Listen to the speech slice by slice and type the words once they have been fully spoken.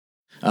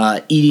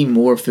eating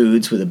more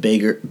foods with a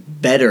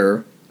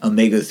better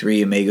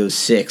omega-3,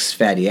 omega-6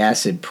 fatty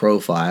acid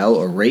profile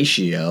or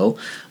ratio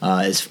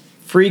is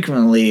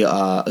frequently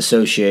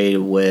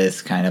associated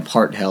with kind of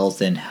heart health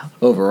and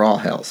overall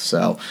health.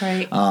 So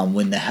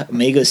when the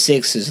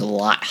omega-6 is a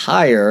lot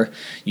higher,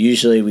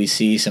 usually we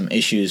see some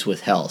issues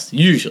with health,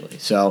 usually.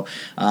 So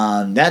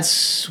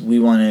we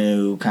want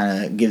to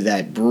kind of give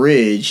that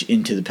bridge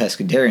into the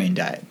pescatarian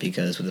diet,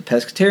 because with the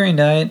pescatarian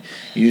diet,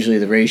 usually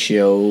the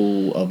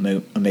ratio of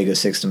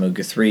omega-6 to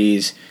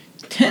omega-3s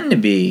tend to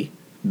be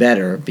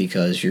better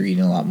because you're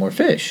eating a lot more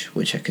fish,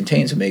 which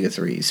contains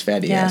omega-3s,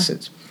 fatty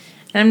acids.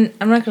 And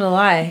I'm not gonna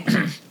lie.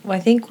 Well,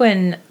 I think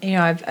when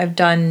I've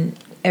done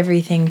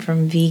everything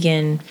from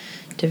vegan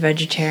to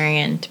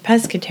vegetarian to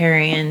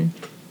pescatarian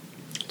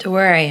to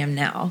where I am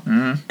now,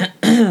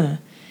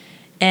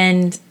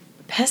 and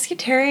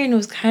pescatarian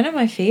was kind of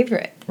my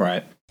favorite.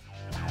 Right.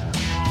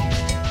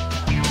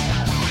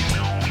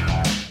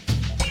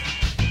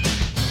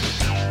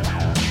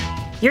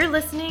 You're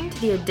listening to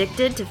the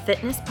Addicted to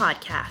Fitness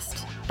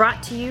podcast,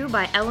 brought to you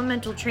by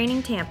Elemental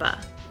Training Tampa.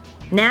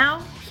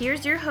 Now,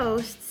 here's your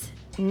hosts,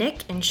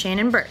 Nick and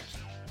Shannon Birch.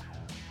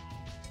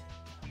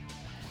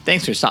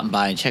 Thanks for stopping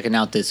by and checking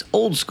out this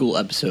old school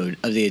episode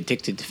of the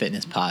Addicted to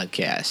Fitness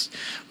podcast.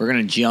 We're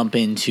going to jump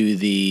into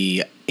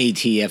the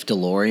ATF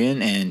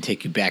DeLorean and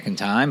take you back in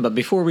time. But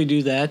before we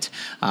do that,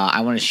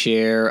 I want to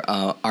share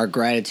our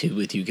gratitude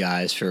with you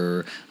guys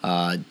for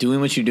doing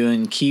what you're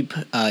doing. Keep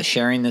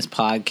sharing this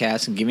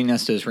podcast and giving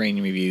us those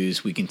rating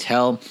reviews. We can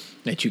tell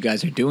that you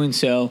guys are doing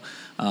so,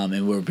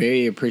 and we're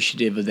very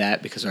appreciative of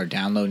that because our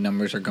download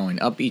numbers are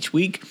going up each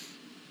week.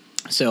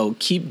 So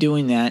keep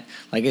doing that.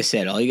 Like I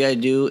said, all you got to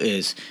do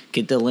is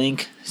get the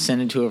link,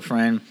 send it to a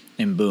friend,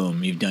 and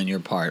boom, you've done your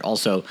part.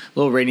 Also, a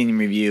little rating and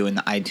review in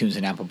the iTunes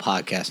and Apple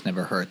Podcasts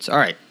never hurts. All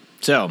right,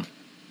 so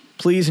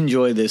please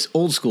enjoy this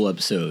old school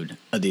episode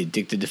of the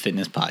Addicted to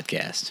Fitness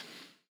podcast.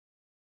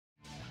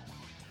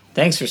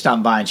 Thanks for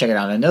stopping by and checking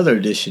out another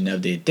edition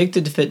of the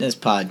Addicted to Fitness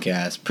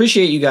podcast.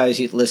 Appreciate you guys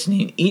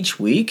listening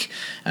each week.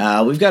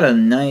 We've got a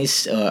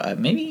nice,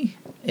 maybe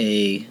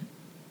a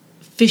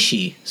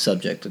fishy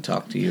subject to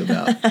talk to you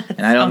about.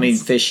 And I don't mean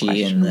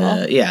fishy in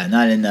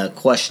not in the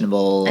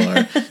questionable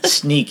or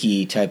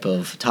sneaky type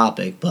of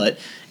topic, but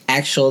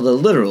the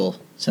literal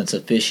sense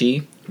of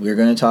fishy. We're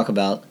going to talk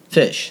about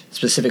fish,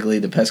 specifically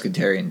the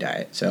pescatarian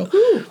diet. So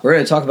we're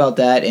going to talk about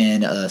that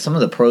and some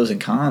of the pros and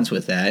cons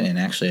with that, and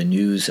actually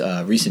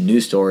a recent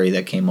news story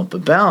that came up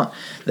about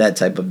that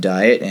type of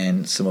diet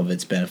and some of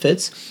its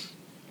benefits.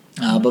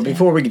 But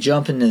before we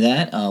jump into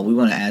that, we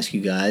want to ask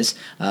you guys,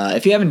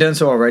 if you haven't done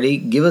so already,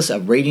 give us a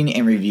rating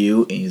and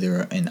review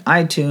either in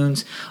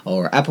iTunes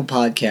or Apple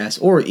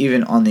Podcasts or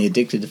even on the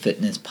Addicted to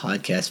Fitness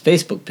podcast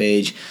Facebook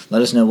page.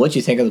 Let us know what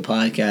you think of the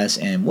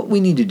podcast and what we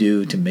need to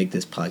do to make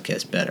this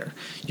podcast better.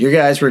 Your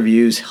guys'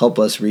 reviews help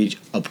us reach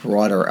a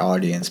broader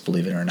audience,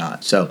 believe it or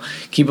not. So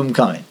keep them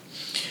coming.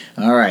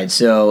 All right,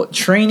 so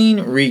training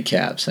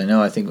recaps.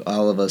 I think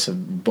all two of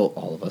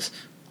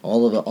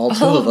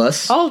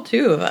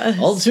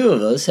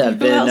us have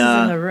been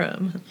in the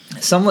room?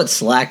 Somewhat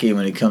slacky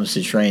when it comes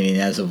to training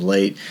as of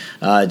late,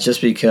 just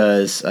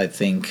because I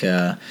think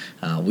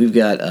we've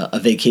got a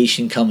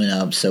vacation coming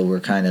up, so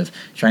we're kind of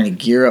trying to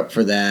gear up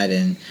for that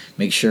and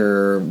make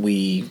sure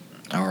we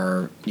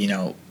are,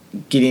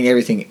 getting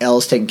everything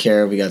else taken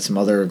care of. We got some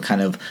other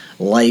kind of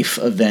life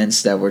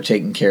events that we're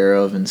taking care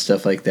of and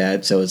stuff like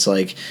that, so it's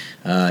like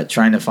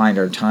trying to find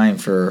our time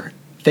for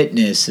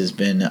fitness has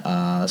been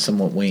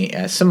somewhat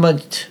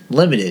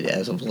limited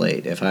as of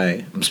late. If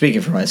I'm speaking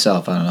for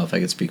myself, I don't know if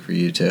I could speak for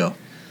you too.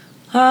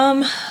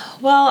 Well,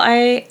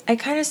 I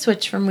kind of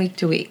switch from week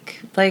to week.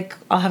 Like,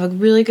 I'll have a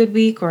really good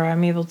week where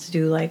I'm able to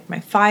do like my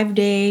 5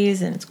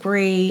 days and it's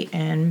great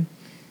and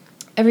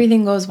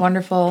everything goes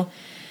wonderful.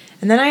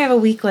 And then I have a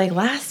week like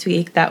last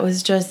week that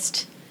was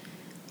just,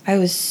 I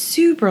was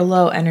super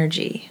low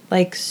energy,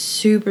 like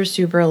super,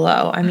 super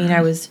low. I mean,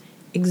 I was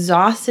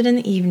exhausted in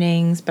the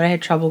evenings, but I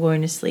had trouble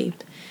going to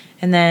sleep.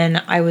 And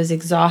then I was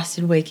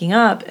exhausted waking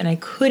up, and I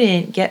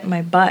couldn't get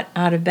my butt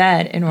out of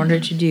bed in order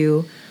to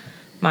do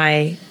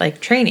my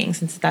training,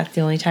 since that's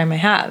the only time I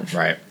have.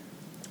 Right.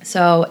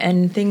 So,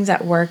 and things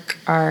at work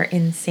are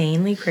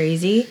insanely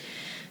crazy.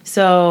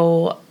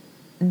 So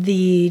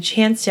the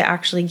chance to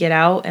actually get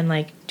out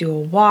and do a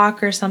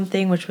walk or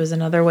something, which was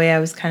another way I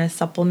was kind of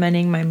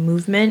supplementing my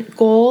movement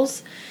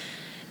goals,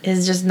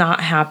 has just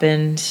not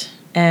happened.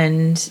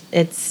 And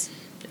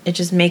it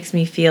just makes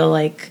me feel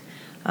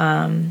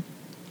kind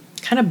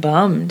of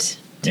bummed,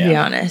 to be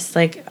honest.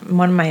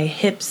 One of my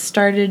hips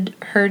started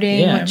hurting.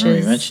 Yeah, I remember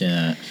you mentioning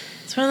that.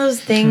 It's one of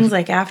those things,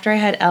 after I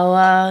had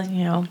Ella,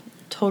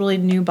 totally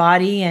new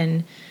body,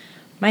 and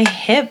my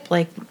hip,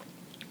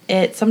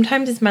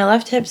 sometimes it's my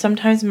left hip,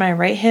 sometimes my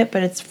right hip,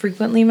 but it's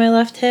frequently my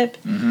left hip.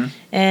 Mm-hmm.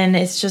 And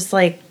it's just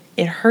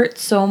it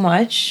hurts so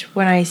much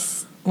when I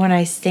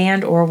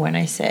stand or when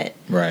I sit.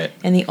 Right.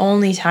 And the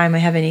only time I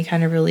have any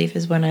kind of relief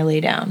is when I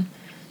lay down.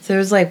 So there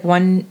was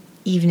one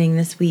evening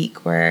this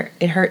week where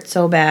it hurt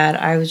so bad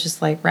I was just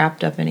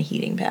wrapped up in a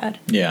heating pad.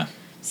 Yeah.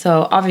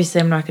 So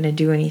obviously I'm not going to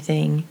do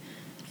anything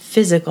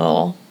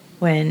physical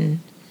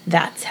when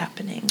that's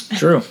happening.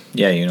 True.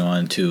 Yeah, you don't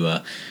want to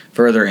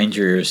further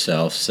injure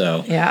yourself.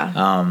 So Yeah.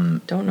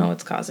 Don't know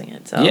what's causing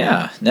it. So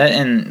yeah,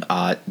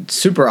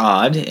 super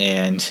odd,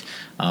 and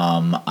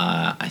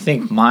I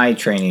think my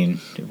training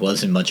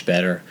wasn't much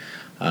better.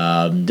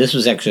 This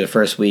was actually the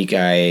first week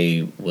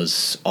I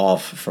was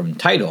off from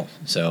title,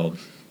 so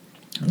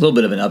a little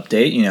bit of an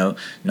update.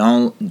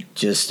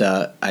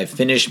 I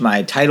finished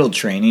my title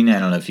training. I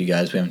don't know if we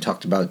haven't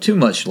talked about it too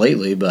much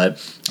lately, but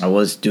I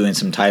was doing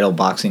some title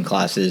boxing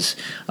classes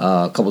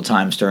a couple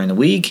times during the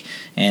week,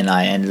 and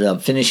I ended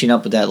up finishing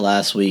up with that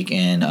last week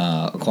and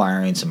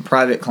acquiring some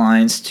private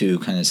clients to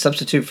kind of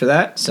substitute for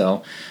that.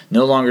 So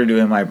no longer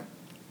doing my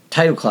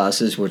title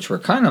classes, which were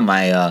kind of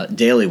my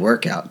daily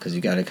workout, because you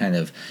got to kind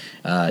of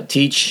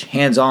teach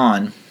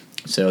hands-on.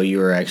 So you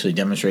were actually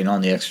demonstrating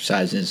on the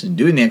exercises and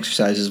doing the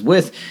exercises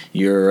with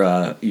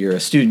your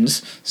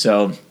students.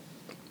 So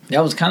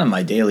that was kind of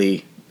my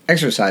daily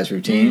exercise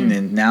routine,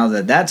 and now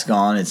that that's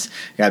gone, it's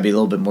got to be a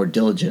little bit more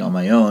diligent on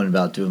my own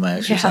about doing my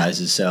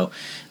exercises. Yeah. So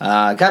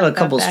got a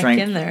couple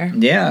strength in there.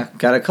 Yeah,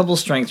 got a couple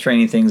strength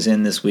training things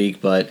in this week,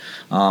 but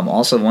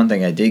also one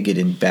thing I did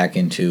get back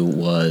into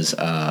was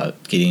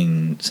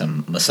getting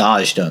some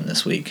massage done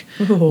this week.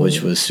 Ooh.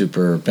 Which was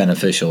super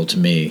beneficial to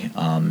me,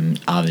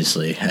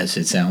 obviously, as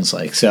it sounds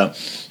like. So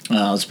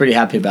I was pretty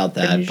happy about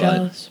that. Pretty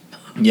jealous.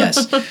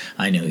 Yes,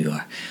 I know you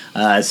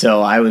are.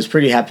 So I was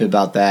pretty happy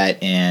about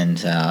that, and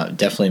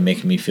definitely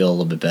making me feel a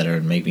little bit better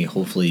and make me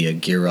hopefully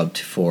gear up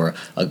for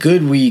a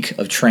good week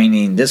of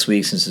training this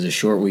week, since it's a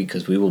short week,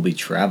 because we will be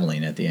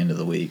traveling at the end of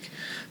the week.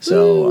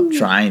 So I'm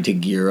trying to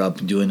gear up,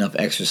 do enough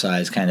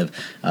exercise, kind of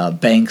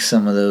bank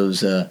some of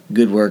those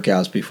good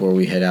workouts before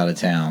we head out of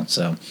town.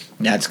 So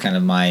that's kind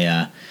of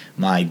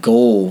my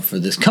goal for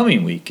this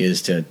coming week,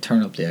 is to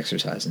turn up the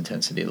exercise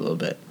intensity a little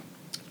bit.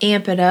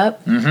 Amp it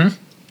up.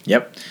 Mm-hmm.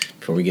 Yep.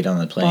 Before we get on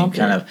the plane,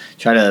 kind of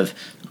try to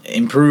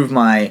improve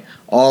my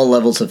all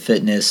levels of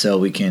fitness, so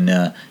we can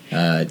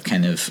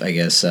kind of, I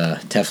guess,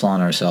 Teflon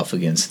ourselves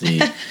against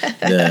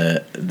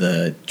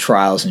the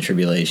trials and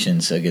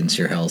tribulations against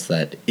your health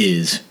that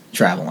is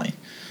traveling.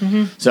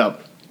 Mm-hmm. So,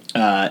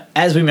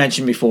 as we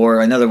mentioned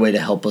before, another way to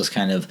help us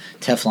kind of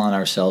Teflon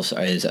ourselves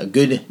is a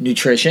good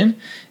nutrition.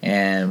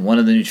 And one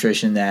of the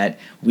nutrition that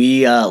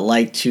we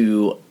like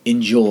to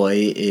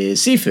enjoy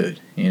is seafood.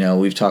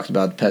 We've talked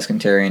about the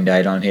pescatarian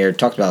diet on here,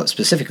 talked about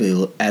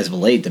specifically as of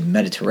late the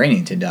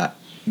Mediterranean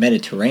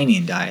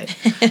diet.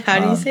 How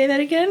do you say that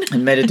again?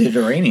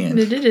 Mediterranean.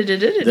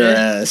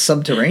 The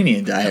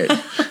subterranean diet.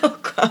 Oh,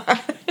 God.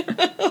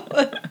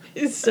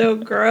 It's so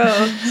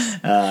gross.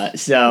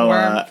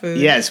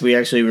 Yes,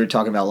 we were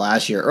talking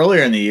about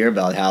earlier in the year,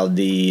 about how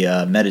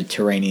the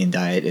Mediterranean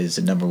diet is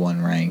the number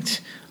one ranked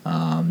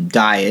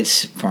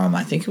diet from,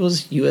 I think it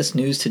was U.S.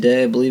 News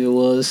Today, I believe it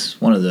was,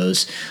 one of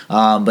those.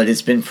 But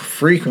it's been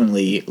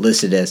frequently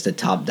listed as the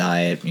top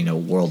diet,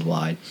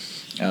 worldwide.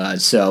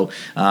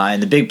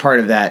 And the big part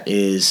of that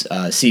is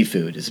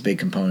seafood is a big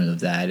component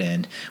of that,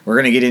 and we're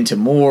going to get into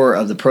more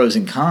of the pros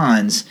and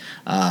cons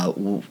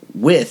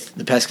with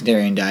the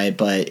pescatarian diet,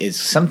 but it's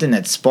something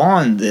that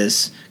spawned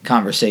this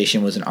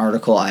conversation was an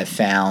article I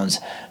found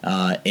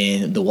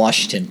in the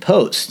Washington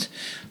Post.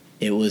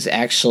 It was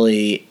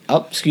actually,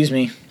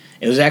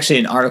 It was actually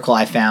an article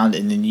I found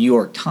in the New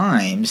York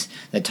Times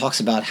that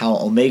talks about how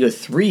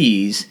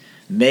omega-3s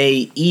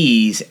may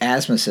ease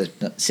asthma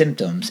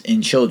symptoms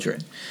in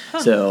children.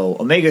 Huh. So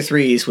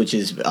omega-3s,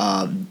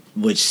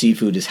 which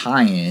seafood is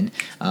high in,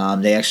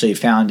 they actually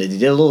found, they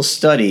did a little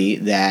study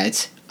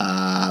that,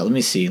 let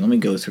me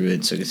go through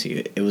it so you can see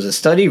it. It was a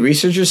study,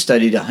 researchers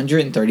studied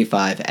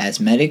 135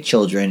 asthmatic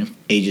children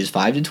ages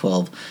 5 to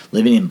 12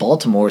 living in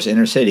Baltimore's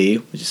inner city,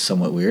 which is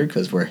somewhat weird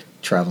because we're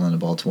traveling to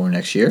Baltimore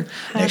next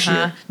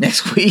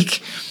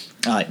week.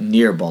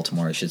 Near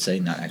Baltimore, I should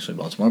say, not actually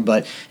Baltimore.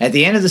 But at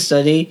the end of the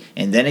study,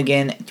 and then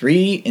again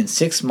 3 and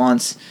 6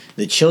 months,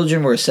 the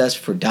children were assessed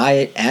for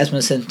diet,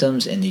 asthma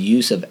symptoms, and the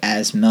use of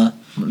asthma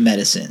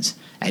medicines.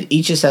 At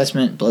each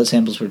assessment, blood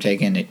samples were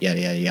taken,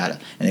 yada, yada, yada.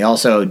 And they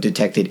also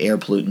detected air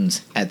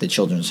pollutants at the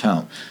children's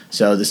home.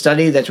 So the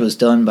study that was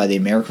done by the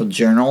American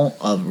Journal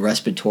of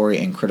Respiratory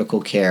and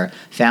Critical Care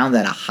found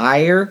that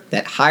higher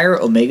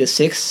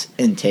omega-6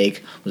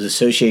 intake was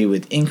associated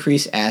with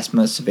increased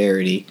asthma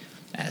severity.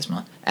 Sounds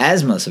more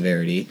like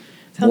severe.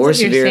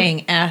 You're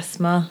saying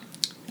asthma.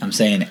 I'm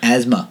saying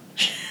asthma.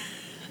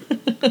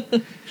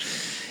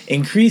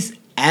 Increased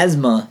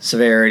asthma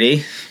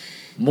severity,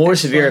 more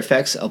severe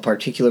effects of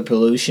particulate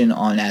pollution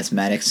on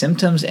asthmatic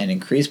symptoms, and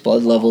increased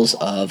blood levels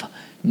of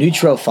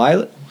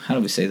neutrophil. How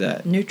do we say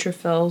that?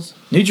 Neutrophils,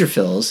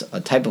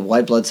 a type of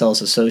white blood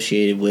cells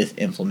associated with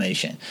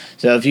inflammation.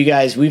 So if you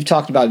guys, we've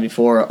talked about it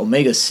before,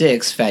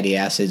 omega-6 fatty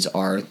acids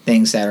are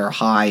things that are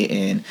high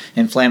in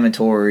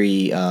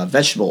inflammatory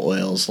vegetable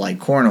oils like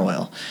corn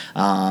oil.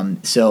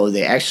 So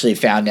they actually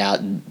found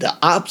out the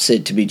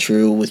opposite to be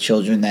true with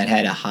children that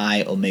had a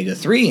high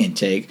omega-3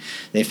 intake.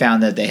 They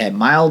found that they had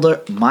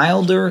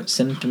milder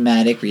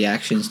symptomatic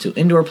reactions to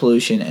indoor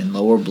pollution and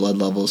lower blood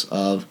levels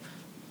of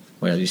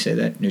What did you say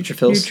that?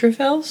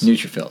 Neutrophils?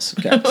 Neutrophils.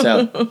 Okay.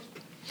 So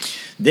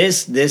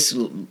this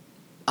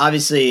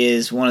obviously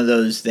is one of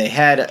those, they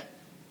had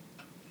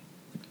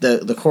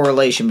the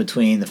correlation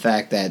between the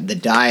fact that the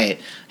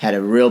diet had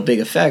a real big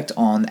effect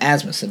on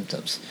asthma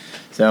symptoms.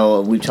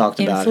 So we talked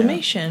about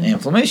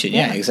inflammation.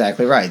 Yeah,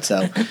 exactly right.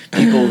 So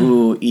people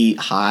who eat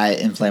high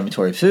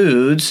inflammatory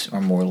foods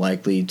are more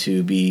likely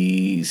to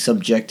be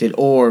subjected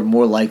or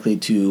more likely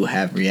to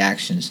have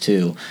reactions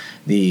to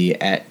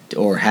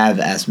or have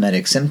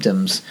asthmatic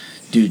symptoms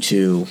due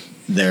to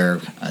their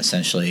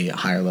essentially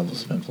higher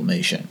levels of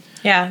inflammation.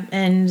 Yeah,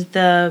 and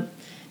the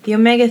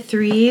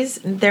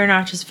omega-3s, they're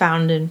not just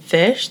found in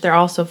fish, they're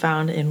also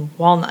found in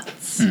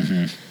walnuts.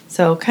 Mm-hmm.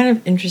 So kind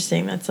of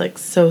interesting. That's like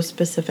so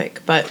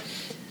specific. But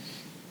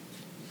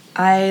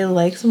I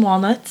like some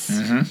walnuts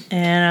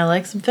and I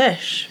like some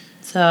fish.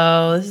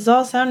 So this is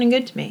all sounding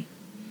good to me.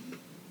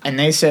 And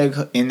they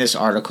said in this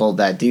article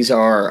that these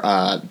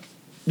are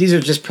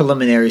just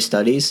preliminary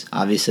studies.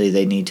 Obviously,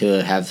 they need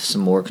to have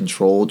some more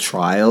controlled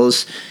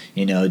trials.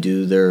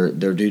 Do their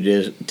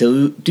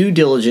due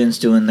diligence,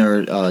 doing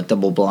their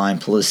double-blind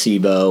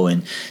placebo,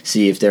 and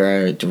see if there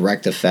are a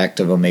direct effect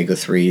of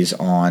omega-3s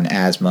on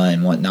asthma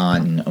and whatnot,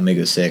 and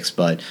omega-6.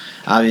 But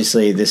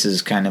obviously, this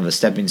is kind of a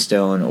stepping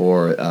stone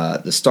or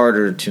the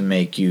starter to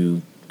make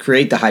you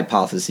create the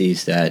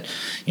hypotheses that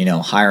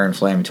higher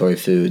inflammatory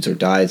foods or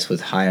diets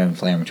with higher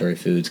inflammatory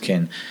foods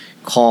can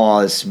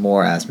cause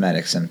more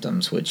asthmatic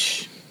symptoms,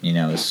 which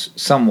is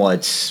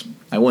somewhat,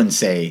 I wouldn't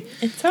say...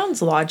 It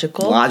sounds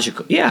logical.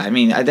 Logical. Yeah, I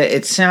mean,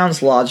 it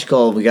sounds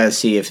logical. We got to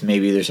see if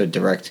maybe there's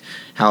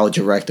how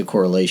direct the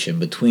correlation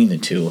between the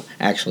two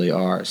actually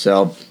are.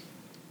 So,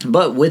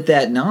 but with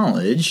that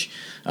knowledge,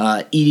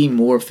 eating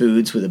more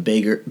foods with a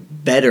better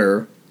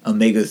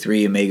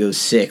omega-3,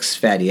 omega-6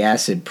 fatty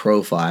acid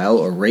profile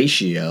or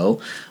ratio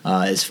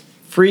is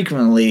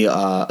frequently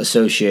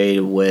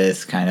associated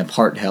with kind of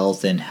heart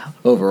health and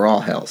overall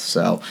health.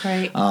 So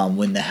right.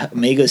 When the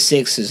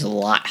omega-6 is a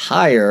lot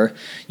higher,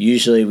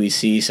 usually we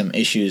see some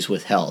issues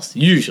with health.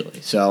 Usually.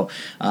 So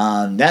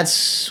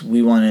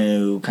we want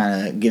to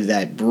kind of give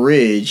that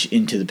bridge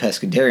into the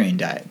pescatarian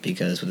diet,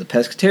 because with the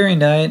pescatarian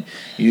diet,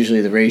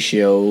 usually the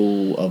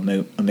ratio of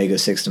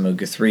omega-6 to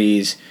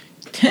omega-3s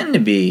tend to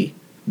be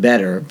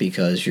better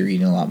because you're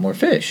eating a lot more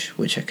fish,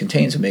 which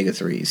contains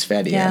omega-3s,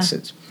 fatty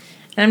acids.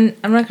 And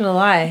I'm not gonna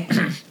lie.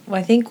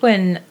 I think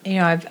when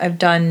I've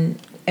done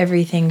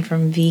everything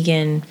from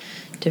vegan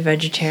to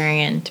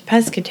vegetarian to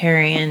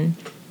pescatarian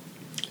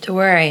to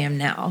where I am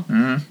now,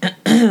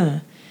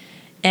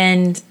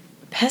 and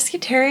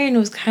pescatarian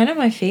was kind of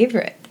my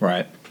favorite.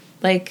 Right.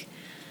 Like,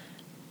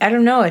 I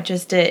don't know.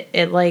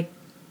 It like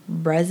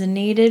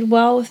resonated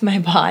well with my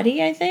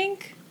body, I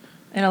think,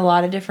 in a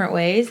lot of different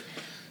ways.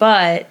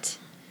 But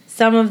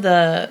some of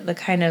the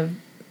kind of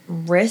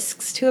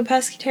risks to a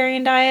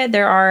pescatarian diet,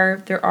 there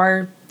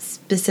are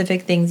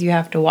specific things you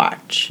have to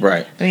watch.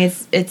 Right. I mean,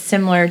 it's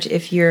similar to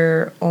if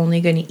you're only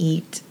going to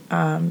eat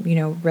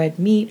red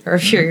meat, or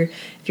if you're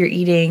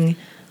eating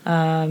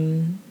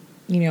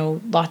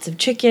lots of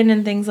chicken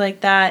and things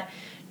like that.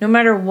 No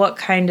matter what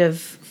kind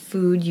of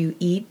food you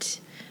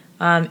eat,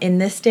 in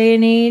this day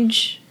and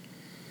age,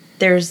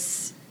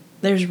 there's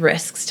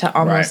risks to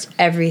almost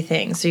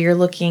everything. So you're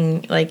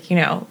looking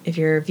if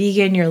you're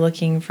vegan, you're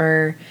looking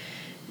for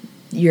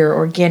your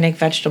organic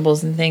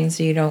vegetables and things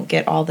so you don't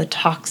get all the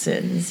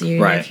toxins.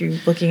 If you're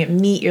looking at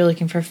meat, you're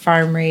looking for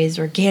farm raised,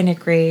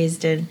 organic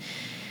raised. And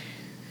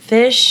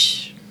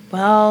fish,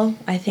 well,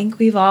 I think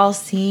we've all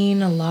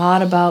seen a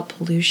lot about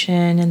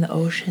pollution in the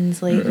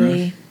oceans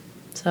lately.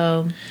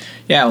 So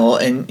yeah, well,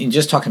 and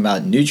just talking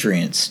about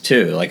nutrients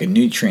too, like a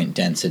nutrient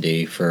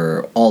density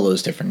for all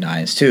those different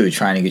diets too,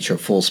 trying to get your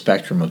full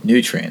spectrum of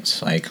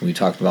nutrients. Like we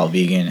talked about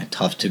vegan,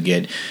 tough to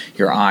get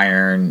your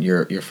iron,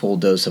 your full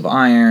dose of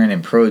iron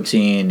and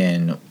protein,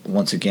 and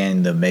once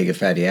again the omega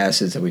fatty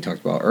acids that we talked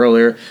about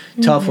earlier.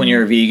 Tough when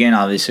you're a vegan.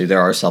 Obviously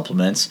there are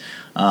supplements,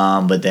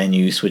 but then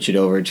you switch it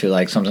over to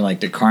like something like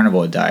the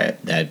carnivore diet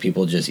that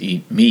people just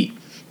eat meat.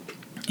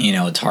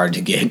 It's hard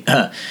to get,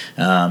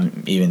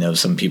 even though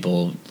some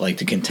people like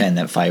to contend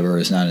that fiber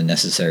is not a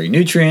necessary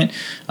nutrient,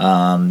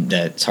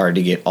 that's hard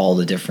to get all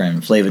the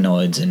different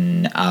flavonoids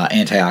and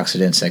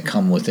antioxidants that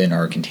come within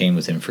or contained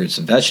within fruits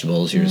and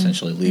vegetables. You're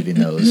essentially leaving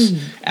those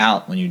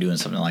out when you're doing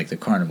something like the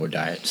carnivore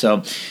diet.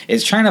 So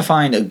it's trying to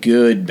find a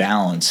good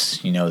balance,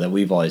 that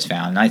we've always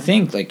found. And I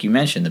think, like you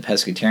mentioned, the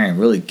pescatarian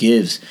really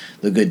gives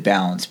the good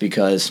balance,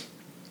 because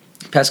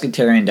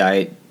pescatarian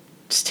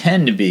diets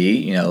tend to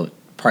be,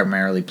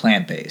 primarily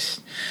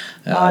plant-based.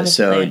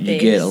 So you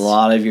get a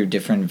lot of your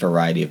different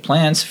variety of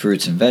plants,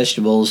 fruits and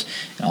vegetables,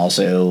 and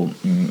also,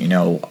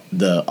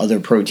 the other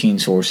protein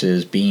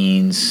sources,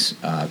 beans,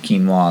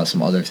 quinoa,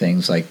 some other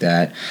things like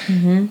that.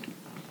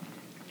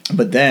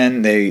 But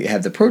then they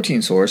have the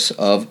protein source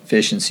of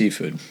fish and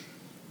seafood.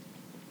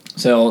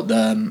 So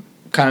the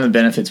kind of the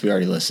benefits we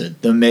already listed.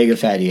 The omega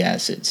fatty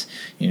acids.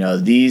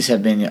 These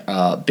have been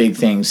big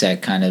things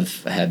that kind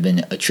of have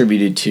been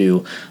attributed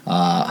to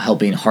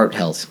helping heart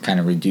health, kind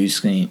of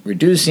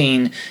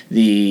reducing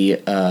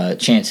the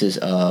chances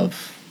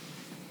of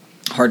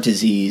heart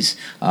disease,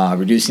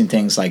 reducing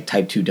things like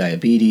type 2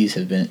 diabetes.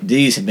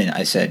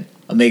 I said,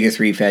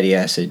 omega-3 fatty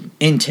acid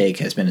intake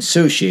has been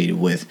associated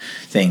with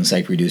things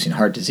like reducing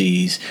heart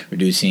disease,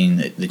 reducing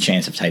the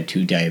chance of type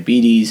 2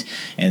 diabetes,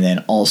 and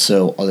then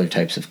also other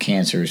types of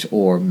cancers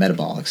or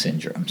metabolic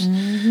syndromes.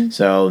 Mm-hmm.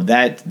 So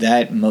that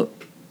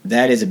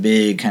is a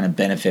big kind of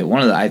benefit.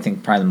 One of the, I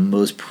think, probably the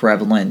most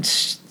prevalent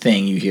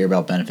thing you hear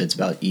about benefits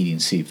about eating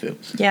seafood.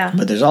 Yeah.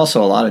 But there's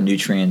also a lot of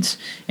nutrients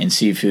in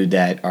seafood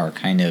that are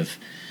kind of,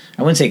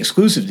 I wouldn't say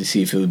exclusive to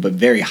seafood, but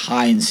very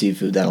high in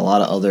seafood that a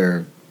lot of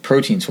other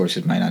protein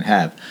sources might not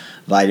have.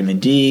 Vitamin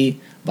D,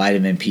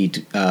 vitamin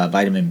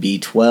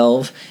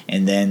B12,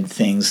 and then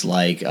things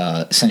like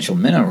essential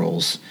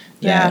minerals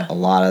that a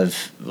lot of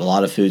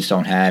foods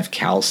don't have.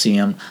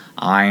 Calcium,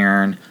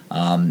 iron.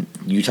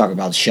 You talk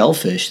about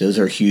shellfish; those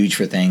are huge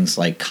for things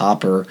like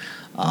copper,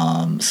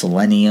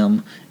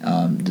 selenium.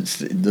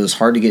 Those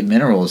hard to get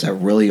minerals that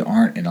really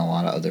aren't in a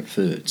lot of other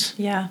foods.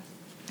 Yeah.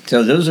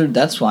 So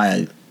that's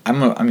why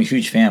I'm a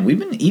huge fan. We've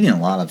been eating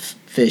a lot of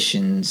fish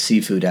and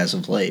seafood as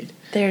of late.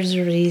 There's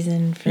a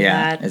reason for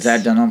that. Is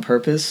that done on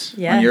purpose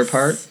on your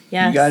part?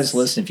 Yes. You guys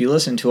listen. If you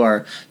listen to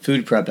our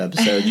food prep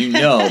episode,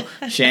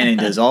 Shannon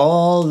does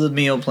all the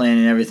meal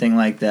planning and everything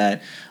like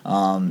that.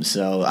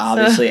 So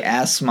obviously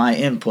asks my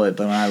input,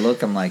 but when I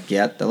look, I'm like,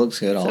 yep, that looks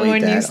good. I'll eat that. So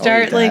when you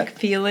start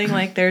feeling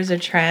like there's a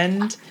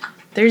trend,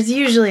 there's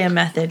usually a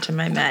method to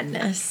my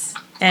madness.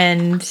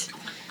 And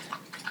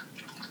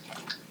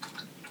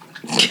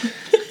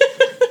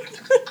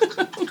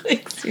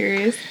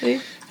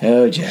seriously?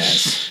 Oh,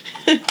 Jazz.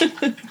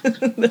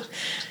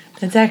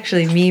 That's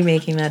actually me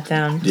making that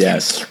sound.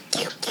 Yes.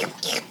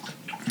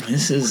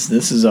 This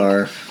is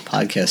our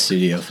podcast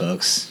studio,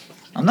 folks.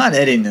 I'm not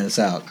editing this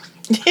out.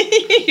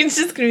 It's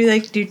just gonna be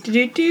like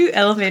do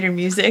elevator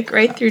music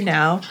right through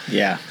now.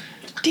 Yeah.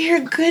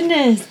 Dear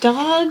goodness,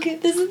 dog!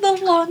 This is the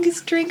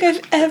longest drink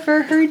I've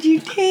ever heard you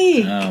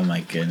take. Oh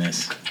my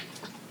goodness.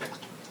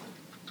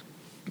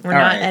 We're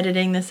not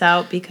editing this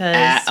out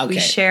because okay. we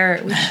share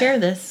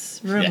this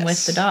room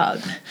with the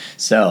dog.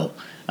 So,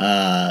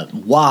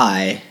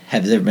 why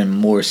have there been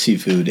more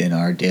seafood in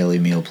our daily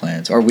meal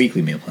plans, or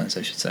weekly meal plans,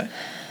 I should say?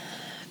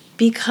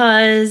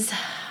 Because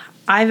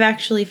I've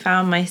actually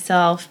found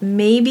myself,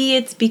 maybe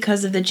it's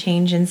because of the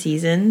change in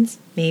seasons,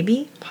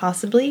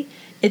 possibly,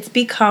 it's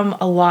become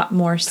a lot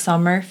more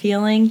summer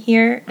feeling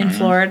here in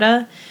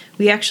Florida.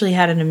 We actually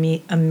had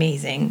an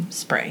amazing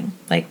spring.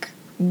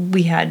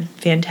 We had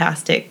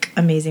fantastic,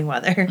 amazing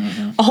weather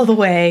all the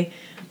way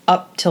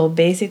up till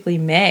basically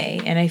May.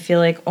 And I feel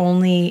like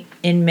only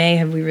in May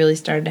have we really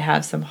started to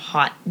have some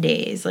hot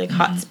days,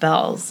 hot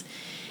spells.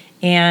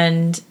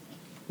 And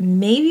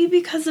maybe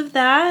because of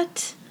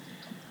that,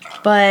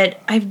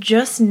 but I've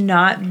just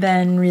not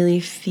been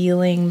really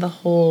feeling the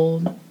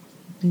whole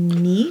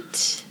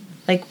meat.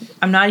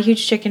 I'm not a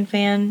huge chicken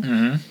fan.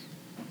 Mm-hmm.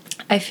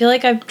 I feel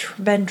like I've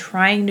been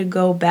trying to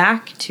go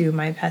back to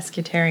my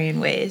pescatarian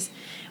ways,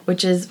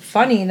 which is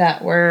funny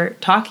that we're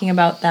talking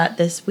about that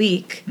this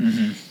week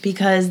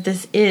because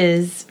this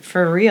is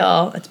for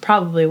real. It's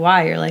probably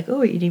why you're like, oh,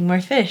 we're eating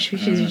more fish. We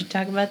should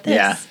talk about this.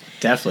 Yeah,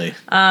 definitely.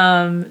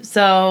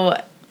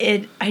 So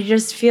I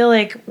just feel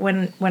like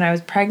when I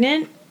was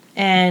pregnant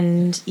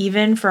and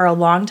even for a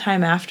long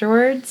time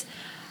afterwards,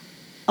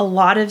 a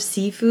lot of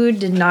seafood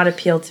did not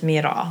appeal to me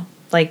at all.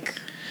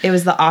 It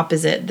was the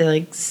opposite.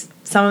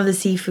 Some of the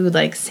seafood,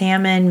 like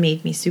salmon,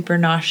 made me super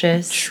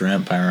nauseous.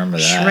 Shrimp, I remember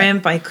that.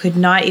 Shrimp, I could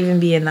not even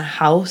be in the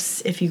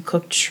house if you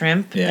cooked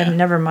shrimp. Yeah. And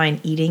never mind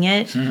eating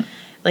it.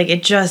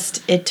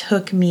 It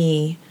took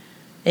me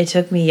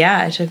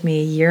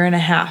a year and a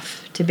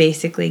half to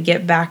basically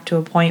get back to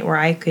a point where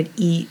I could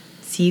eat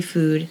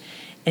seafood.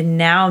 And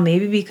now,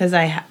 maybe because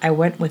I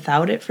went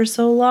without it for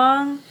so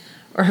long,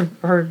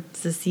 or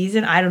it's the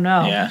season, I don't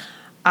know. Yeah.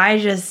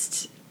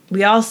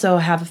 We also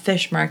have a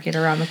fish market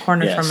around the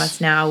corner from us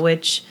now,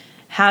 which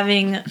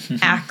having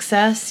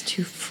access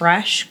to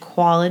fresh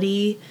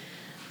quality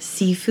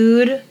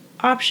seafood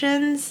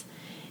options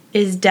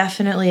is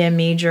definitely a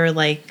major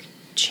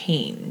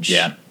change.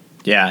 Yeah.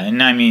 Yeah,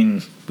 and I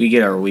mean, we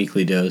get our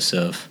weekly dose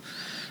of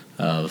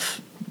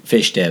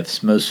fish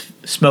dips, most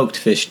smoked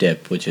fish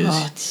dip, which is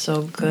it's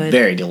so good,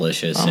 very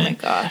delicious. Oh my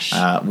gosh!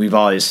 We've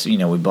always, we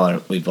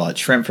bought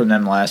shrimp from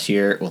them last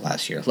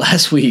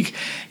week,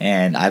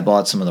 and I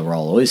bought some of the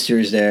raw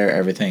oysters there.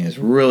 Everything is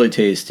really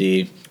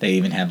tasty. They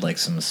even have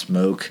some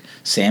smoke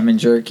salmon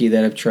jerky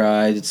that I've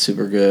tried. It's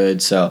super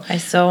good. So I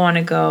so want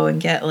to go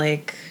and get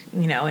a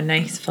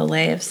nice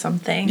fillet of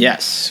something.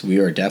 Yes, we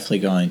are definitely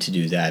going to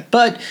do that.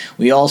 But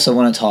we also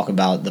want to talk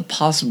about the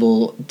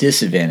possible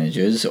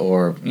disadvantages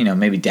or,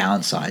 maybe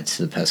downsides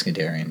to the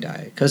pescatarian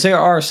diet. Because there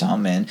are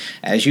some, and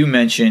as you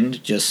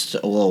mentioned just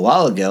a little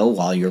while ago,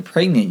 while you were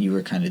pregnant, you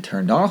were kind of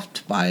turned off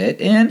by it.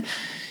 And,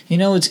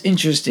 It's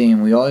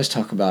interesting. We always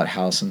talk about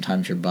how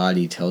sometimes your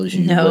body tells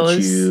you what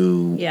Knows.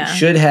 you Yeah.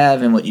 should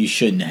have and what you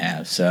shouldn't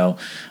have. So,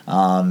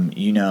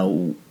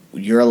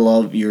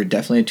 you're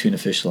definitely a tuna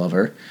fish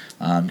lover.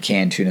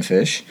 Canned tuna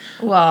fish.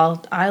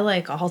 Well, I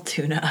like all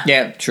tuna.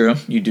 Yeah, true.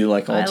 You do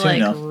like all I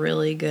tuna. like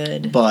really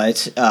good.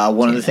 But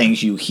one of the tuna.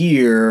 things you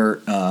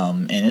hear,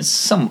 and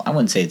it's I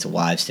wouldn't say it's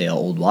a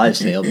old wives'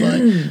 tale,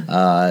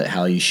 but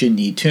how you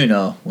shouldn't eat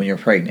tuna when you're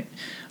pregnant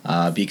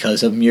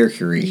because of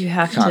mercury You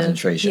have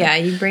concentration.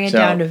 you bring it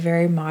down to a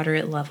very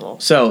moderate level.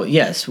 So,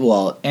 yes,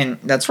 well, and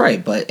that's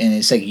right, and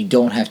it's like you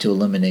don't have to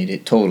eliminate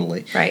it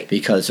totally. Right.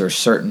 Because there's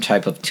certain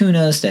type of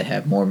tunas that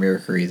have more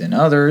mercury than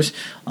others.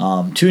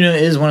 Tuna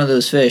is one of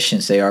those fish,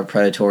 since they are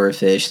predatory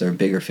fish, they're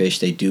bigger fish,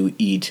 they do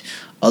eat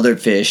other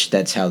fish.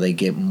 That's how they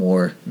get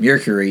more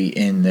mercury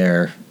in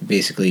their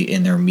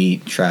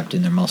meat, trapped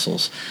in their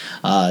muscles.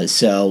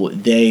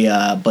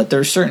 But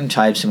there's certain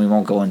types, and we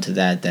won't go into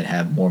that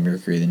have more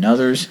mercury than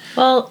others.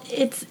 Well,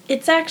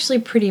 it's actually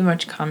pretty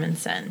much common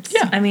sense.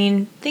 Yeah. I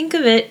mean, think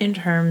of it in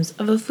terms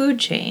of a food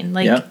chain.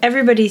 Like, Yep.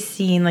 everybody's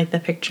seen, like, the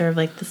picture of,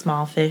 like, the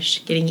small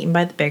fish getting eaten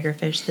by the bigger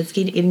fish, that's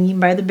getting eaten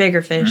by the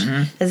bigger fish,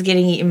 that's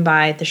getting eaten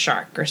by the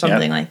shark or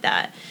something like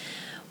that.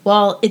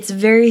 Well, it's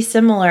very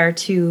similar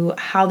to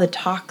how the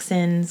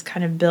toxins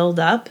kind of build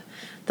up.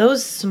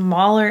 Those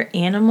smaller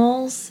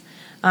animals,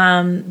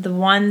 the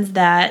ones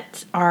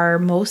that are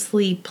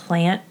mostly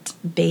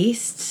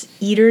plant-based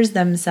eaters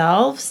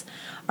themselves,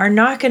 are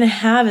not going to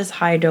have as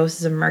high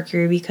doses of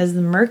mercury because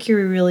the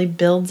mercury really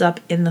builds up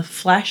in the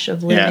flesh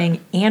of living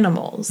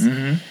animals.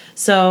 Mm-hmm.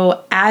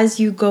 So as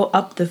you go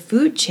up the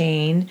food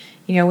chain,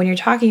 when you're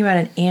talking about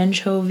an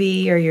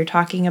anchovy or you're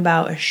talking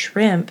about a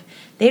shrimp,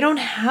 they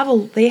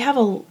have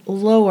a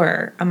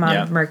lower amount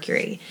of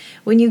mercury.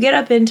 When you get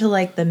up into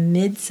like the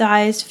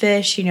mid-sized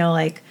fish,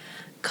 like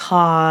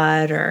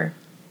cod or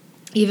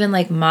even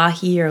like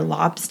mahi or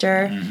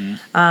lobster,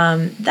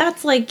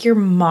 that's like your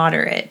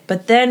moderate.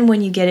 But then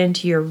when you get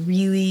into your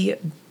really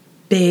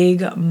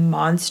big,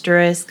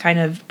 monstrous kind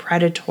of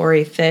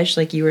predatory fish,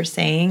 like you were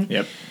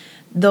saying,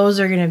 those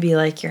are going to be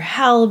like your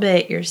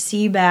halibut, your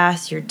sea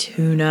bass, your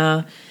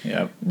tuna.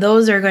 Yep.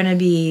 Those are going to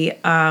be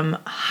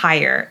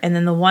higher. And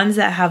then the ones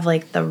that have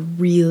like the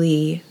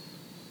really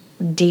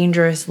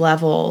dangerous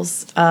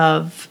levels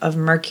of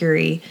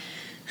mercury,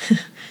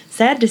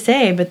 sad to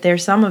say, but they're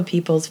some of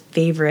people's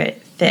favorite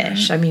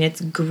fish. I mean,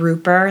 it's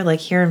grouper. Like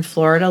here in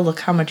Florida, look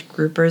how much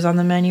grouper's on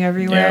the menu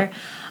everywhere.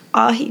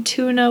 Ahi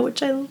tuna,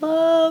 which I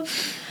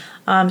love.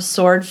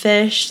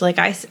 Swordfish. Like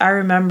I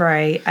remember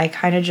I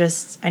kind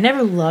of I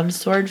never loved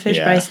swordfish,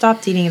 but I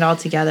stopped eating it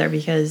altogether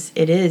because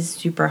it is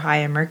super high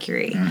in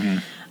mercury.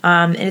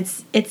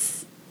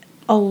 It's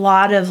a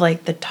lot of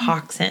like the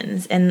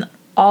toxins, and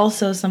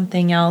also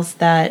something else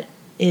that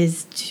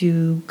is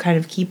to kind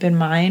of keep in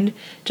mind,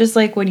 just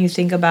like when you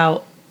think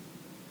about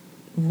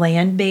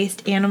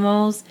land-based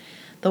animals,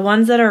 the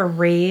ones that are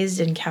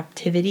raised in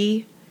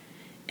captivity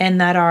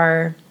and that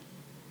are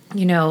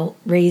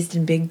raised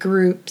in big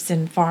groups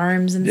and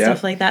farms and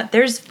stuff like that.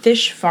 There's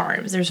fish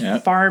farms. There's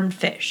farmed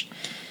fish.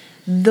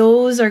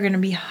 Those are going to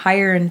be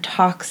higher in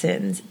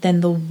toxins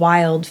than the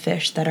wild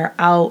fish that are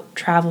out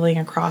traveling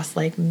across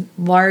like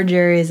large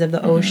areas of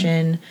the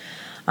ocean.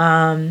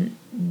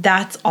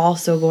 That's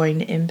also going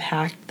to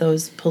impact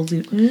those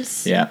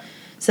pollutants. Yeah.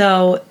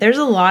 So there's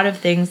a lot of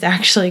things to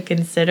actually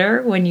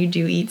consider when you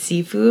do eat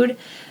seafood,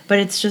 but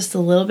it's just a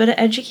little bit of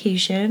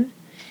education.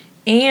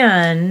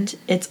 And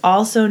it's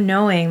also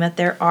knowing that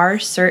there are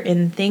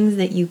certain things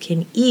that you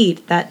can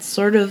eat that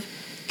sort of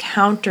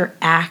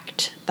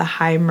counteract the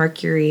high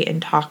mercury and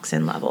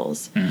toxin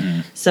levels.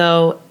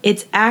 So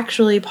it's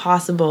actually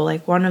possible.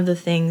 Like one of the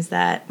things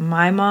that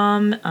my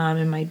mom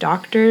and my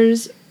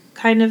doctors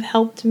kind of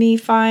helped me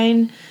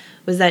find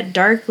was that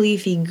dark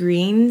leafy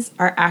greens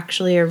are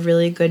actually a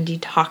really good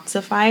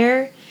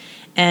detoxifier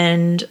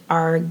and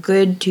are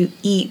good to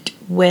eat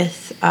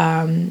with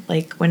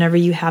like whenever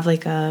you have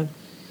like a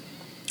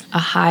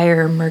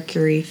higher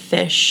mercury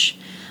fish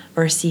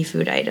or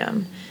seafood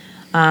item.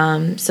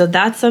 So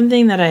that's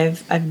something that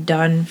I've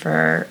done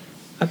for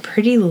a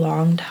pretty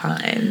long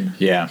time.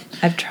 Yeah.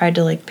 I've tried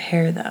to like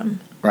pair them.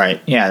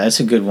 Right. Yeah, that's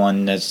a good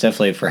one. That's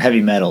definitely for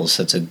heavy metals.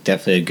 That's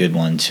definitely a good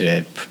one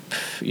to,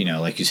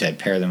 like you said,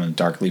 pair them with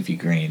dark leafy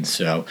greens.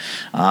 So,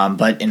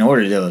 but in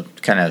order to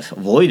kind of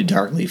avoid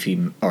dark leafy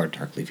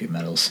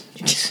metals.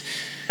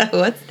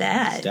 What's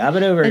that? Stop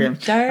it over again.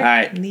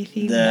 Dark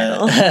leafy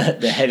metal.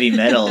 The heavy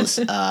metals.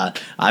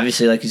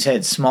 Obviously, like you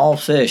said, small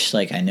fish.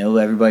 Like I know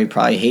everybody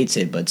probably hates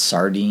it, but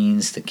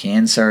sardines, the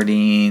canned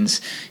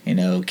sardines,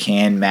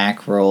 canned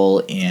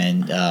mackerel,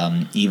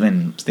 and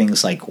even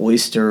things like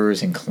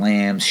oysters and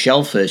clams.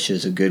 Shellfish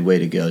is a good way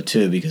to go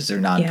too because they're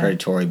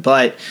non-predatory.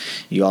 But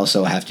you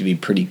also have to be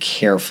pretty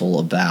careful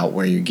about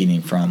where you're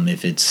getting from.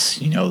 If it's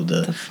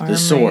the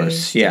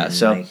source, yeah.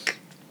 So.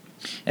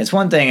 It's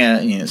one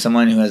thing,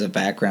 someone who has a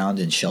background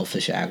in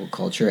shellfish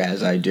aquaculture,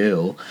 as I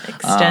do.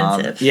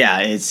 Extensive.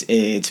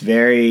 It's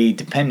very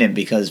dependent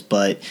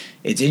but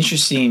it's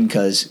interesting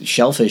because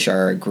shellfish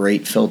are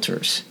great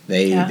filters.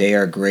 They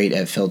are great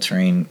at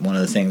filtering. One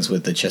of the things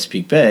with the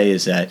Chesapeake Bay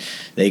is that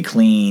they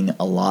clean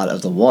a lot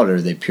of the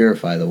water. They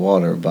purify the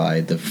water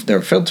by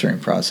their filtering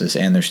process,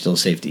 and they're still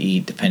safe to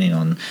eat depending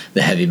on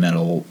the heavy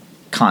metal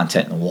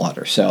content in the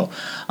water. So,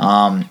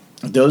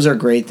 those are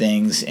great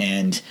things,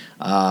 and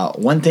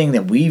one thing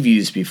that we've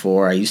used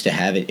before, I used to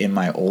have it in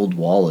my old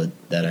wallet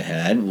that I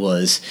had,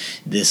 was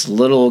this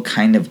little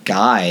kind of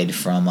guide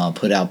from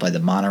put out by the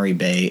Monterey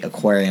Bay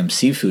Aquarium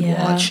Seafood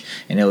Watch,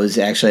 and it was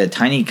actually a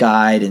tiny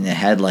guide, and it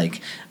had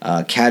like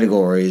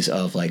categories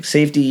of like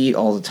safe to eat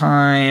all the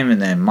time, and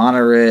then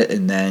moderate,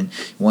 and then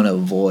want to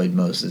avoid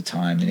most of the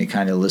time, and it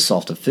kind of lists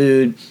off the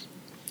food.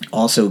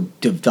 Also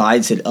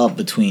divides it up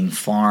between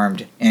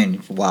farmed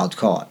and wild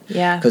caught.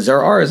 Yeah. Because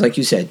there are, like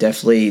you said,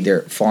 definitely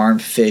their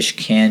farmed fish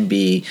can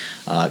be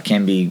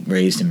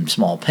raised in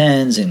small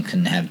pens and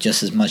can have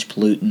just as much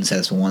pollutants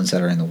as the ones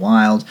that are in the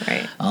wild.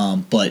 Right.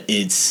 But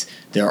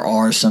there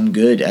are some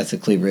good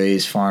ethically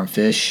raised farm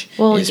fish,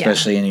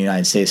 especially in the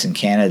United States and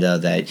Canada,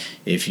 that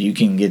if you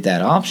can get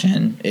that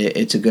option,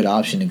 it's a good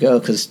option to go,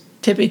 because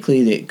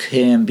typically it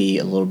can be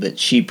a little bit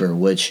cheaper,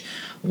 which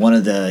one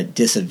of the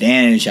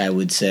disadvantage, I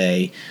would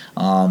say,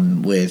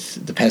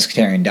 with the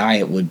pescatarian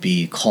diet would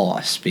be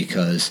cost,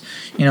 because,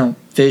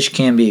 fish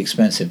can be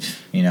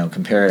expensive.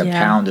 Compare a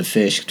pound of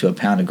fish to a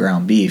pound of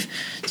ground beef.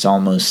 It's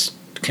almost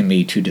can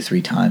be 2 to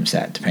 3 times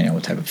that, depending on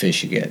what type of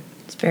fish you get.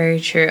 It's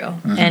very true.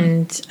 Mm-hmm.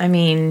 And, I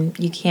mean,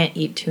 you can't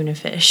eat tuna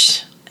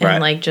fish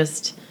and,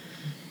 just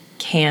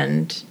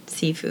canned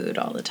seafood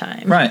all the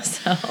time. Right.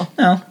 So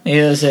no,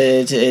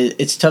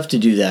 it's tough to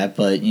do that,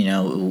 but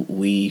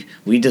we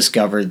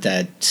discovered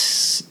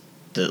that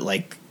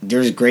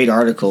there's great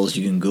articles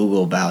you can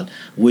Google about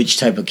which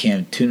type of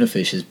canned tuna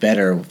fish is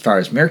better as far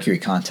as mercury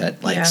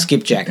content. Like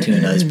skipjack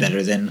tuna is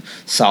better than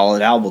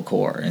solid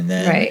albacore, and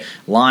then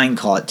line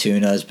caught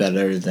tuna is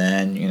better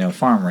than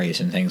farm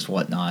raised and things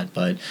whatnot.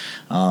 But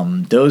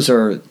those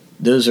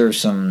are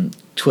some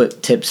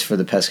tips for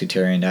the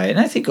pescatarian diet, and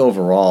I think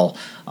overall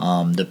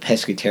the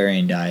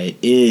pescatarian diet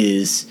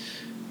is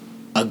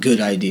a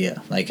good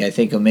idea. I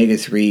think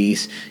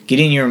omega-3s,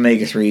 getting your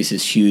omega-3s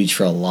is huge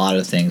for a lot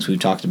of things. We've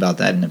talked about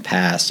that in the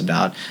past,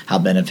 about how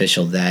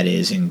beneficial that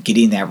is, and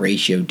getting that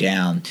ratio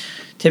down.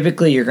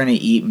 Typically, you're going to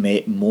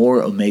eat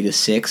more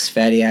omega-6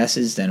 fatty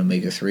acids than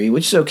omega-3,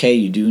 which is okay.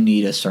 You do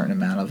need a certain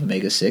amount of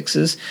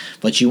omega-6s,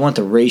 but you want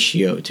the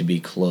ratio to be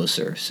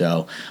closer.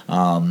 So,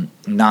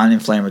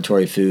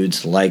 non-inflammatory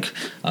foods like,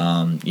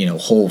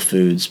 whole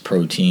foods,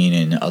 protein,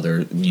 and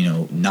other,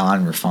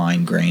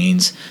 non-refined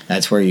grains,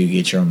 that's where you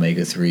get your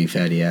omega-3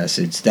 fatty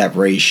acids. That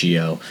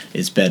ratio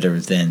is better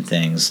than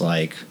things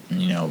like,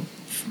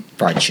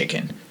 fried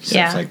chicken,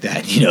 stuff like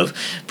that.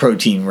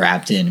 Protein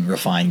wrapped in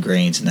refined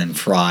grains and then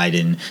fried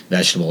in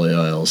vegetable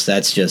oils.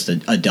 That's just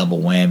a double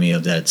whammy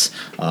of that's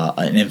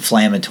an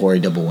inflammatory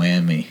double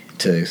whammy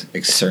to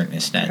a certain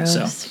extent. Gross.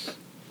 So,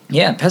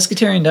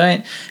 pescatarian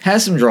diet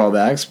has some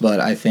drawbacks, but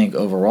I think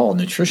overall,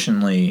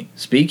 nutritionally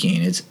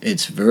speaking,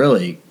 it's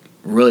really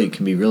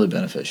can be really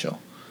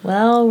beneficial.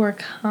 Well, we're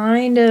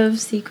kind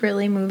of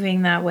secretly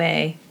moving that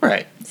way.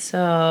 Right. So.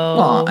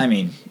 Well, I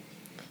mean,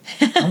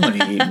 I'm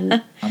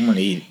gonna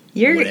eat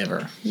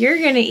whatever. You're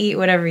gonna eat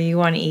whatever you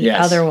want to eat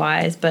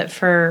otherwise, but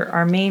for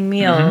our main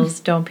meals,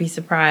 don't be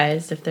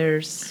surprised if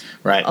there's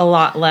a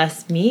lot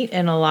less meat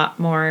and a lot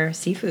more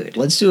seafood.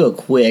 Let's do a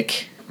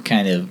quick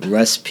kind of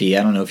recipe.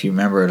 I don't know if you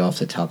remember it off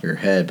the top of your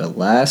head, but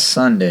last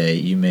Sunday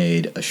you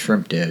made a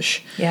shrimp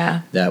dish.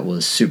 Yeah. That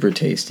was super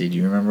tasty. Do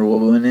you remember what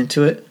went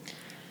into it?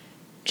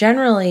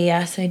 Generally,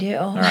 yes, I do.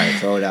 All right,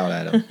 throw it out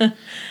at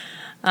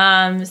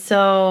him.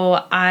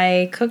 So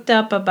I cooked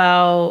up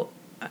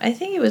I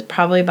think it was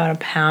probably about a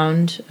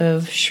pound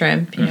of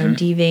shrimp,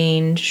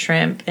 deveined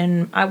shrimp.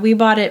 And we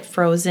bought it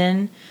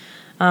frozen.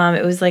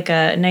 It was like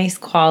a nice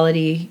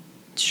quality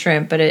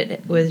shrimp, but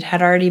it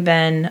had already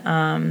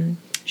been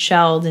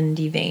shelled and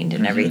deveined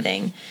and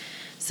everything.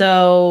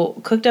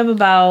 So cooked up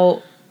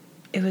about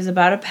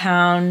a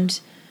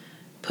pound,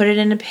 put it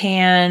in a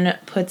pan,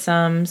 put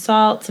some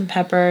salt, some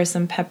pepper,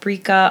 some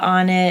paprika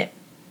on it.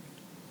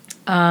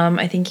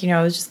 I think,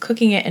 I was just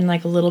cooking it in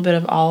like a little bit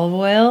of olive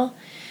oil.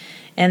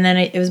 And then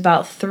it was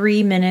about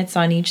 3 minutes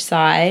on each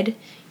side.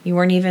 You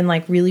weren't even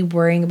like really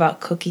worrying about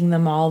cooking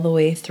them all the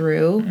way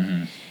through.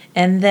 Mm-hmm.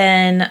 And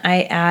then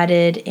I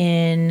added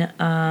in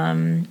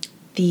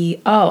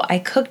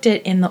I cooked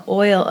it in the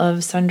oil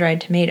of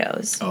sun-dried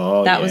tomatoes.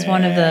 Oh, that was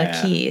one of the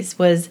keys,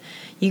 was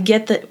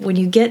when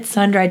you get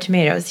sun-dried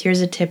tomatoes,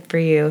 here's a tip for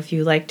you if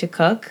you like to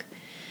cook.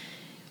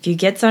 If you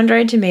get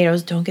sun-dried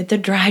tomatoes, don't get the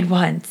dried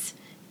ones.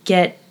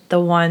 Get the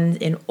ones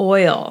in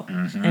oil.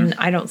 Mm-hmm. And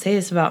I don't say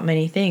this about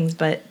many things,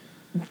 but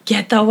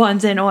get the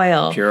ones in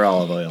oil. Pure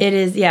olive oil. It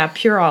is,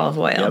 pure olive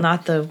oil,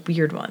 not the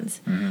weird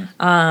ones.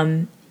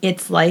 Mm-hmm.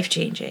 It's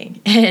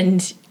life-changing.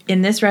 And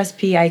in this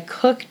recipe, I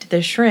cooked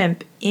the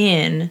shrimp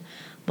in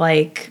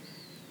like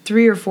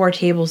 3 or 4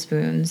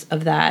 tablespoons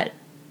of that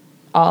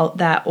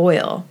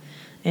oil,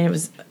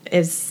 and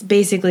it's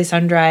basically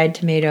sun-dried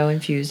tomato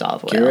infused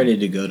olive oil. Get ready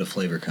to go to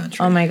flavor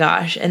country. Oh my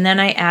gosh. And then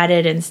I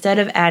added, instead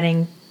of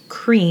adding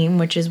cream,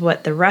 which is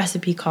what the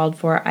recipe called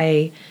for,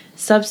 I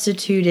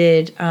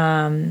substituted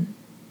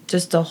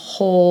just a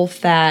whole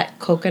fat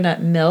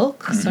coconut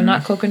milk. So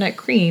not coconut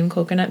cream,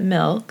 coconut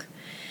milk.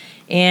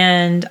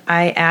 And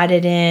I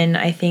added in,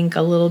 I think,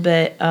 a little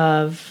bit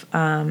of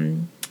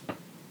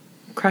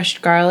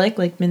crushed garlic,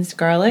 like minced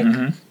garlic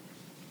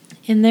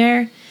in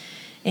there.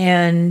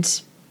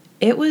 And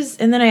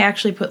and then I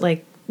actually put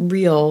like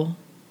real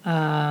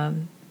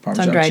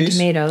sun-dried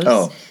tomatoes.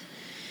 Oh.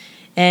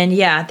 And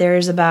yeah,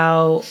 there's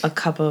about a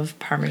cup of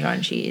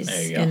Parmesan cheese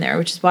in there,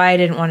 which is why I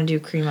didn't want to do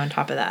cream on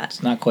top of that.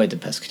 It's not quite the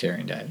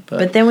pescatarian diet.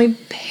 But then we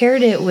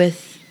paired it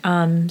with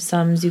some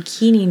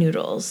zucchini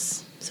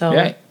noodles.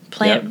 So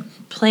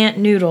plant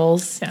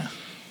noodles. Yeah.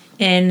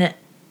 And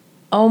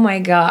oh my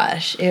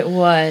gosh, it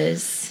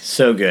was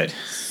so good.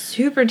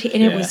 Super tasty.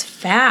 And it was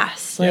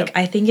fast. Like,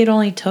 I think it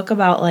only took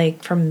about,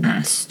 like,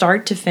 from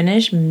start to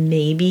finish,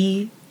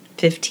 maybe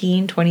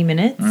 15, 20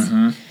 minutes.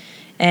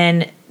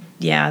 And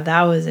yeah,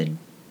 that was a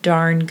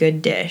darn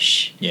good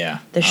dish. Yeah.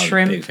 The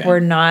shrimp were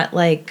not,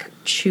 like,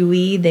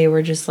 chewy. They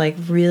were just, like,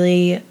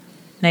 really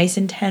nice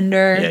and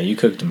tender. Yeah, you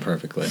cooked them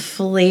perfectly.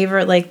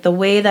 Flavor, like, the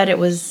way that it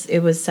was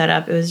set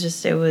up,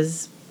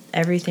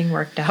 everything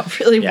worked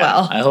out really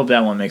well. I hope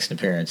that one makes an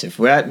appearance. If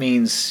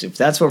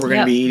that's what we're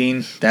going to be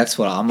eating, that's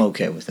what I'm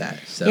okay with that.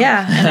 So.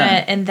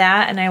 Yeah, and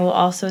I will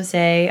also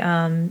say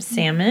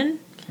salmon,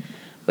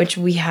 which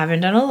we haven't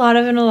done a lot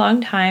of in a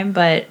long time,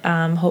 but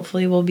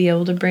hopefully we'll be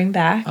able to bring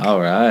back. All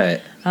right.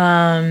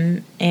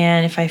 And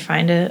if I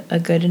find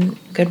a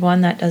good one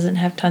that doesn't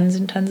have tons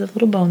and tons of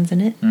little bones in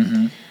it.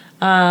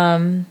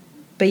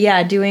 But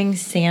yeah, doing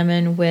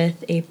salmon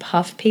with a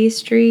puff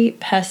pastry,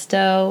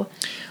 pesto,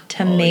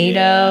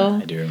 tomato,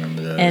 I do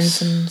remember those, and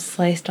some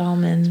sliced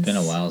almonds. It's been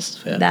a while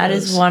since we had that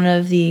those. Is one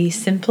of the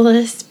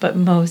simplest but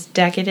most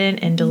decadent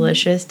and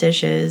delicious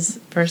dishes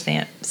for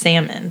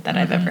salmon that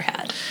I've ever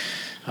had.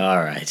 All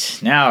right,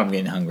 now I'm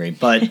getting hungry.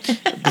 But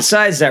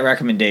besides that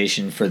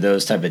recommendation for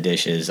those type of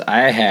dishes,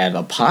 I have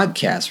a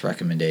podcast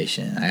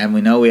recommendation. And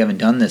we know we haven't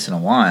done this in a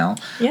while,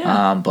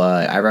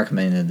 but I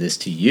recommended this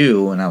to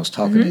you, and I was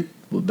talking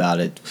about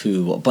it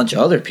to a bunch of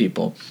other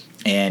people.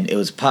 And it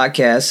was a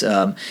podcast,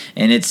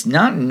 and it's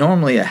not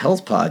normally a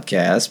health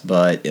podcast,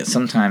 but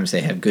sometimes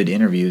they have good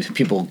interviews.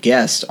 People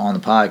guest on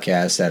the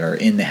podcast that are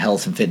in the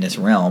health and fitness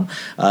realm.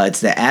 It's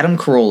the Adam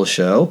Carolla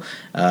Show.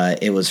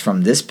 It was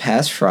from this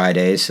past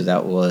Friday, so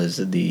that was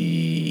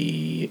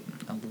the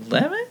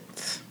 11th?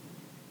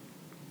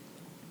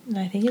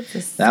 I think it's the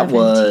 17th, that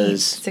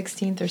was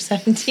 16th or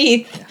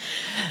 17th.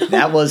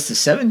 That was the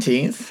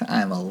 17th.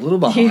 I'm a little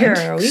behind.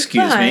 You're a week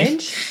behind.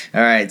 Me.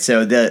 All right,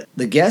 so the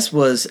guest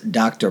was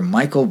Dr.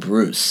 Michael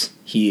Breus.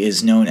 He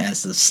is known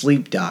as the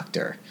sleep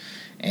doctor.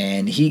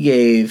 And he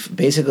gave,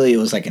 basically it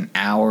was like an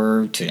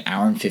hour to an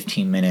hour and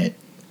 15-minute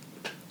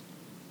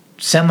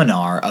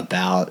seminar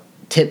about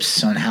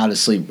tips on how to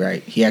sleep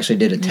right. He actually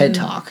did a TED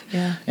Talk.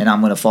 Yeah. And I'm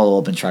going to follow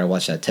up and try to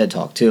watch that TED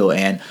Talk too.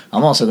 And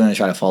I'm also going to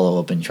try to follow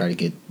up and try to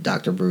get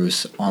Dr.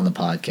 Breus on the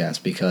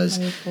podcast because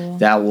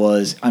that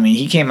was,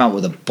 he came out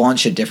with a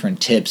bunch of different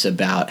tips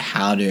about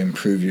how to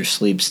improve your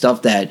sleep,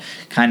 stuff that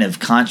kind of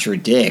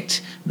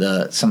contradict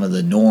some of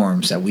the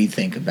norms that we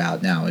think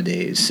about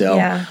nowadays. So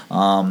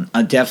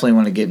I definitely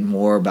want to get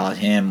more about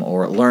him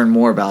or learn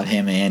more about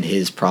him and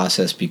his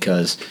process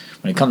because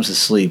when it comes to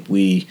sleep,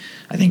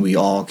 I think we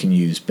all can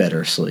use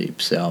better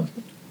sleep. So,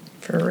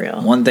 for real.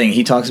 One thing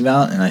he talks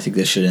about, and I think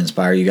this should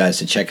inspire you guys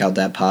to check out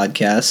that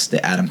podcast,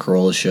 the Adam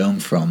Carolla Show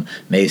from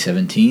May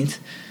 17th.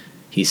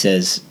 He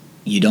says,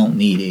 you don't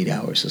need 8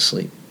 hours of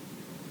sleep.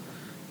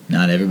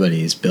 Not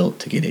everybody is built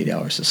to get 8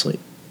 hours of sleep.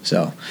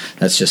 So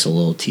that's just a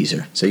little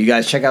teaser. So you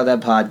guys check out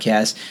that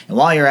podcast. And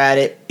while you're at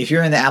it, if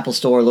you're in the Apple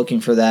Store looking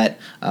for that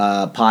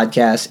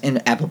podcast, in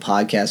Apple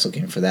Podcasts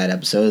looking for that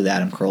episode of the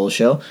Adam Carolla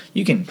Show,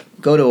 you can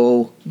go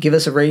to give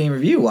us a rating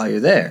review while you're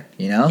there.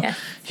 Yes.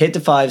 Hit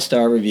the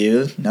 5-star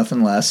review,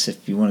 nothing less.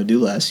 If you want to do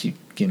less, you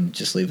can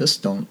just leave us.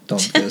 Don't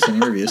give us any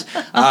reviews.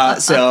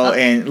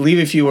 And leave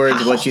a few words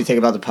of what you think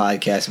about the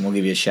podcast, and we'll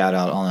give you a shout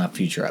out on a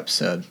future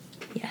episode.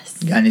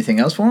 Yes. Got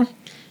anything else for him?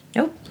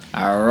 Nope.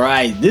 All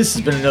right. This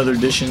has been another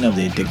edition of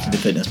the Addicted to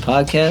Fitness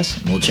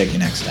podcast, and we'll check you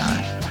next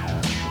time.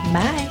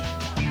 Bye.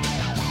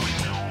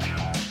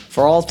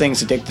 For all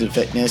things Addicted to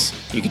Fitness,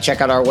 you can check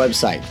out our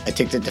website,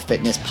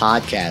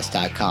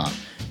 addictedtofitnesspodcast.com.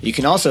 You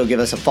can also give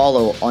us a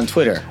follow on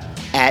Twitter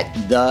at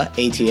the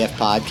ATF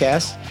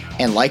Podcast,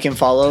 and like and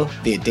follow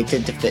the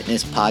Addicted to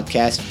Fitness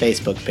Podcast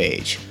Facebook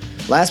page.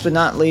 Last but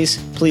not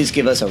least, please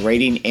give us a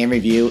rating and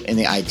review in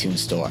the iTunes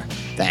Store.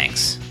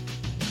 Thanks.